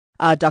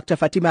Dr.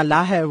 Fatima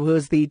Laher, who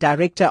is the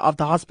director of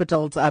the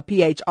hospital's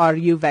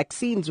PHRU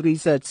Vaccines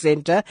Research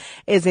Center,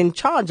 is in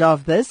charge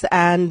of this,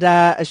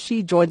 and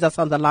she joins us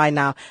on the line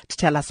now to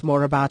tell us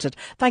more about it.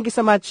 Thank you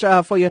so much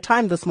for your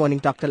time this morning,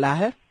 Dr.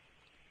 Laher.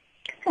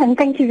 And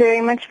thank you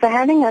very much for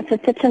having us.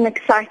 It's such an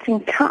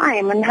exciting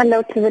time, and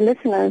hello to the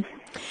listeners.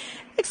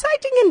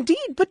 Exciting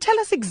indeed, but tell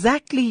us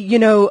exactly,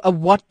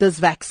 what this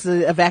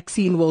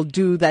vaccine will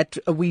do that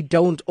we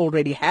don't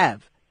already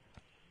have.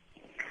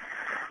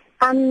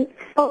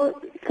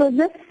 So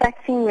this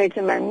vaccine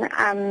regimen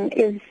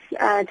is,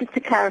 just to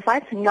clarify,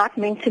 it's not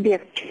meant to be a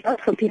cure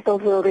for people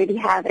who already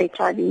have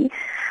HIV.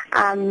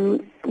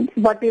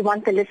 What we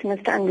want the listeners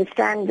to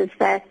understand is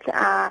that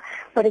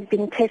what is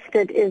being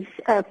tested is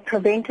a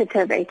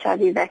preventative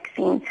HIV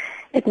vaccine.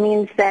 It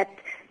means that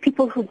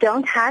people who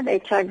don't have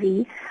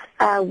HIV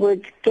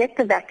would get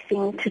the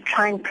vaccine to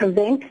try and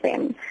prevent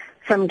them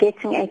from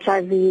getting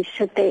HIV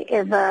should they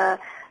ever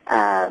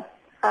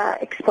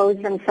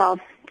expose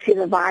themselves to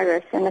the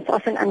virus. And it's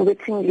often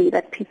unwittingly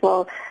that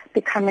people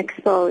become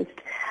exposed.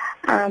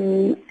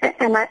 And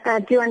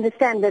I do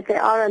understand that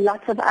there are a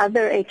lot of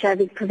other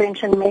HIV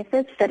prevention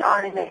methods that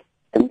are in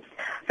existence.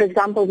 For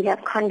example, we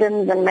have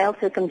condoms and male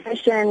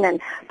circumcision and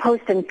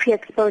post and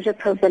pre-exposure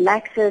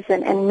prophylaxis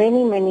and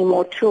many, many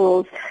more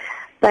tools.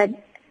 But,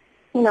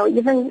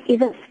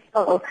 even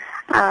so,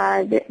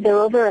 there are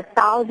over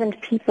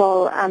 1,000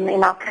 people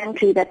in our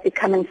country that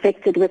become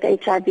infected with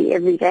HIV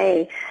every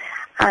day.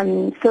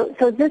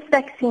 So this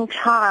vaccine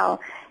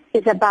trial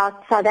is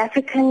about South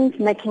Africans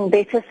making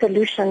better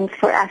solutions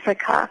for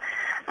Africa,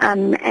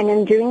 and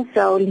in doing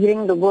so,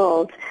 leading the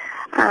world.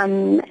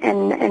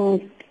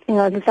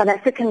 The South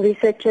African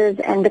researchers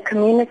and the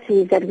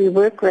communities that we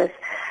work with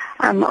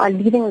are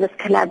leading this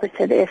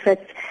collaborative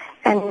effort,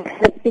 and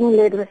it's being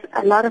led with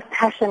a lot of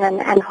passion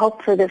and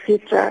hope for the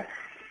future.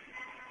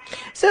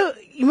 So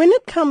when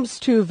it comes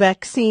to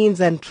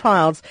vaccines and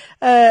trials,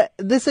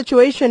 the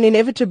situation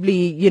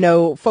inevitably,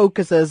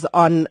 focuses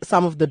on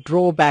some of the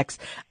drawbacks,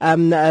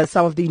 some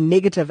of the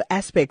negative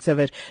aspects of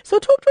it. So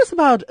talk to us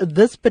about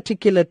this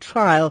particular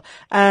trial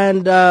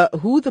and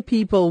who the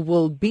people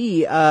will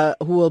be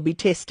who will be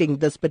testing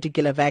this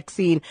particular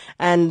vaccine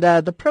and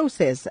the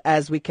process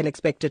as we can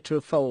expect it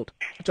to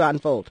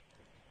unfold.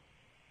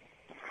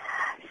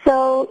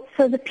 So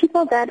the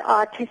people that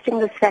are testing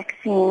this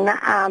vaccine,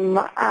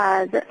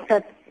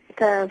 the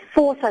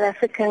 4 South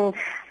African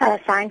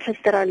scientists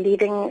that are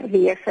leading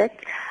the effort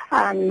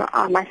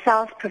are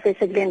myself,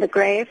 Professor Glenda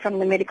Gray from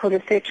the Medical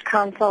Research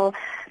Council,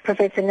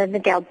 Professor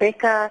Miguel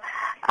Becker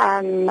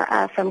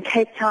from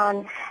Cape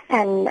Town,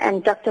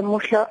 and Dr.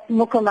 Muko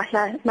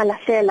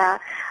Malahlela,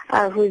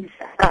 who's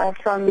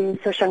from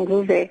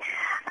Soshanguve.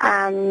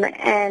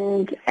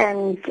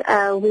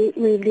 We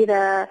lead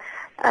a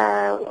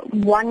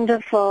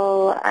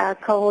wonderful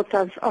cohort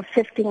of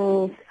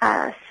 15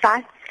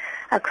 sites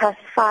across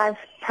 5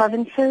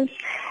 provinces,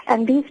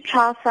 and these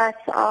trial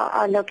sites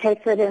are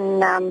located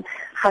in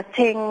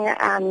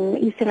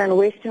Gauteng, Eastern and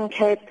Western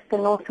Cape, the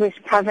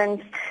Northwest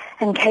Province,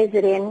 and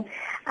KZN.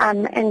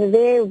 And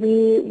there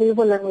we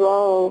will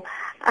enroll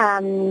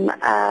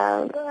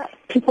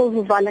people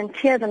who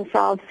volunteer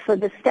themselves for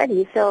the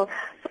study. So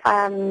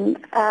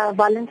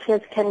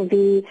volunteers can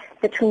be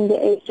between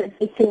the age of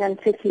 18 and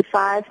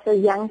 35, so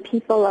young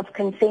people of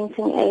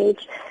consenting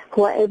age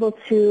who are able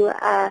to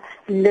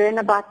learn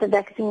about the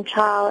vaccine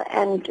trial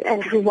and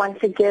who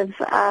want to give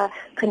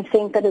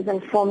consent that is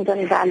informed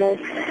and valid.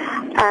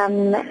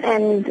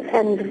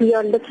 And we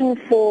are looking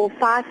for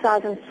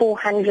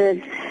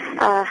 5,400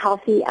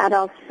 healthy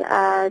adults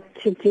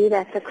to do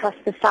that across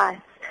the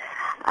sites.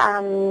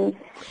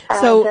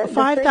 So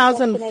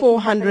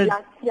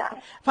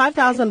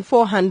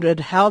 5,400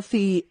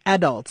 healthy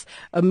adults,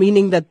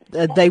 meaning that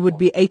they would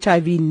be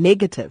HIV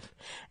negative.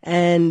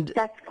 And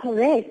that's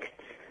correct.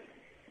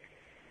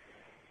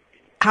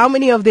 How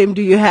many of them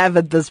do you have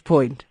at this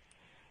point?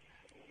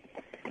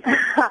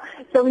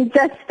 So we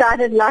just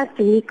started last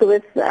week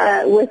with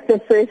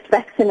the first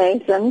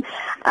vaccination,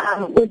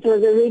 which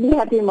was a really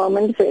happy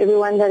moment for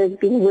everyone that has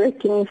been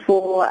working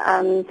for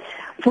a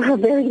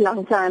very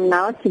long time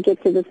now to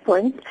get to this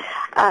point.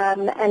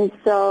 And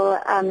so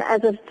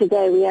as of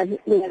today, we have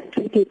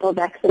 3 people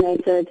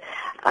vaccinated,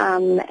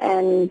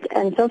 and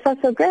so far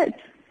so good.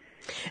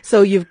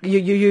 So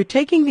you're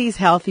taking these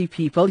healthy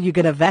people, you're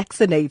going to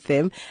vaccinate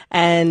them,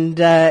 and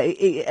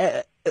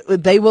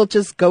they will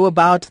just go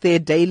about their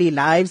daily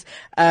lives.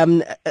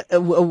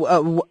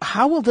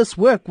 How will this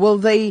work?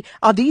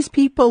 Are these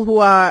people who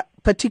are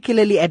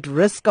particularly at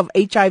risk of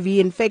HIV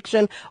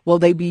infection? Will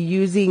they be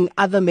using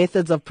other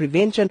methods of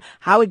prevention?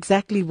 How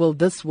exactly will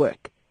this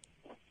work?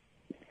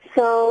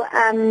 So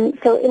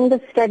in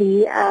the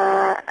study,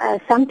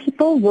 some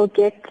people will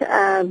get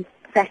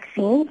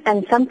vaccine,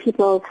 and some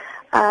people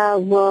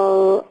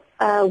will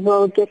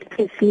get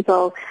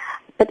placebo.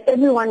 But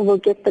everyone will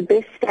get the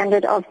best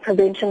standard of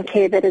prevention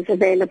care that is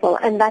available,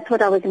 and that's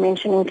what I was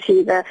mentioning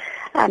to the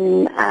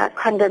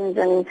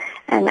condoms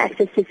and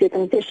access to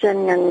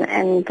circumcision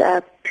and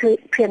pre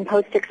and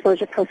post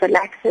exposure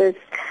prophylaxis,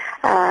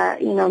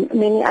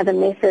 many other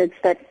methods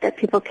that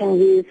people can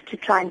use to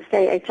try and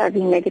stay HIV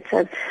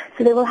negative.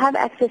 So they will have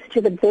access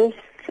to the best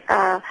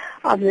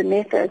of the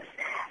methods,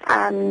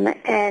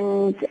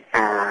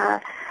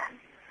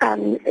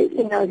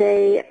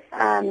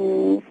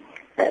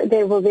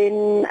 they will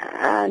then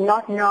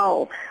not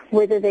know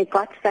whether they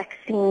got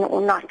vaccine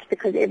or not,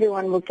 because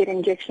everyone will get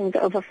injections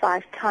over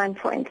 5 time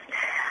points.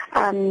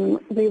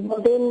 We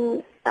will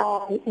then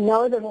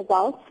know the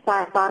results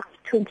by about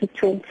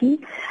 2020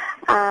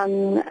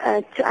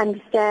 to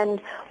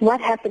understand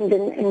what happened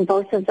in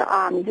both of the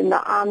arms, in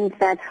the arms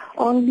that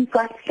only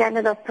got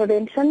standard of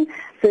prevention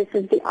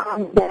versus the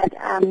arms that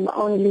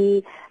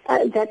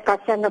that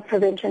got standard of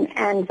prevention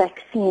and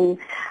vaccine.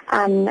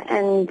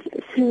 And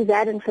through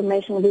that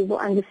information, we will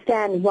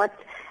understand what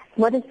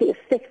is the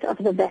effect of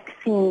the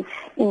vaccine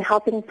in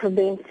helping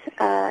prevent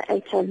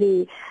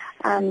HIV.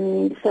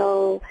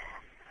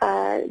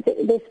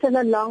 There's still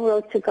a long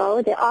road to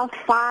go. There are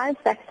 5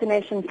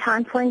 vaccination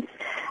time points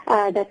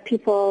that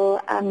people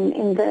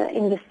in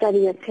the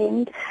study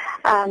attained,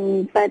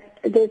 but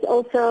there's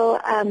also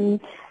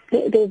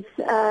there's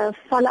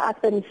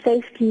follow-up and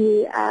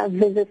safety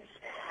visits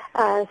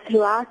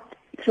throughout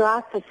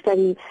the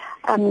study,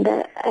 and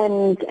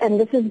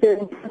this is very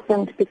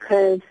important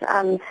because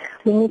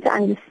we need to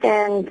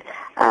understand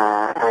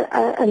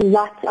a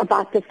lot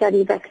about the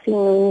study vaccine.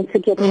 We need to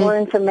get more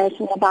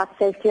information about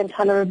safety and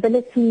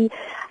tolerability.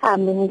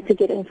 We need to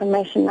get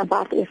information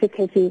about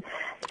efficacy.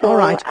 So, all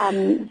right,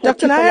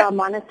 Dr. People Laher, are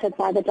monitored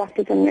by the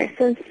doctors and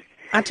nurses.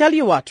 I tell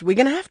you what, we're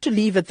going to have to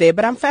leave it there,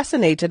 but I'm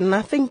fascinated, and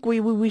I think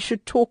we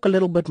should talk a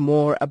little bit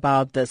more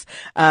about this.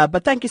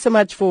 But thank you so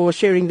much for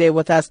sharing there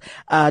with us,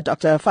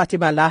 Dr.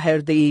 Fatima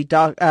Laher, the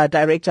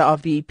director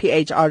of the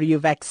PHRU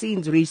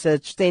Vaccines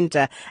Research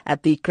Center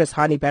at the Chris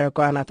Hani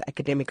Baragwana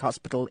Academic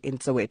Hospital in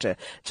Soweto.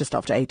 Just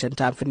after 8 and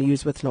time for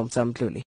news with Nomsa Mdluli.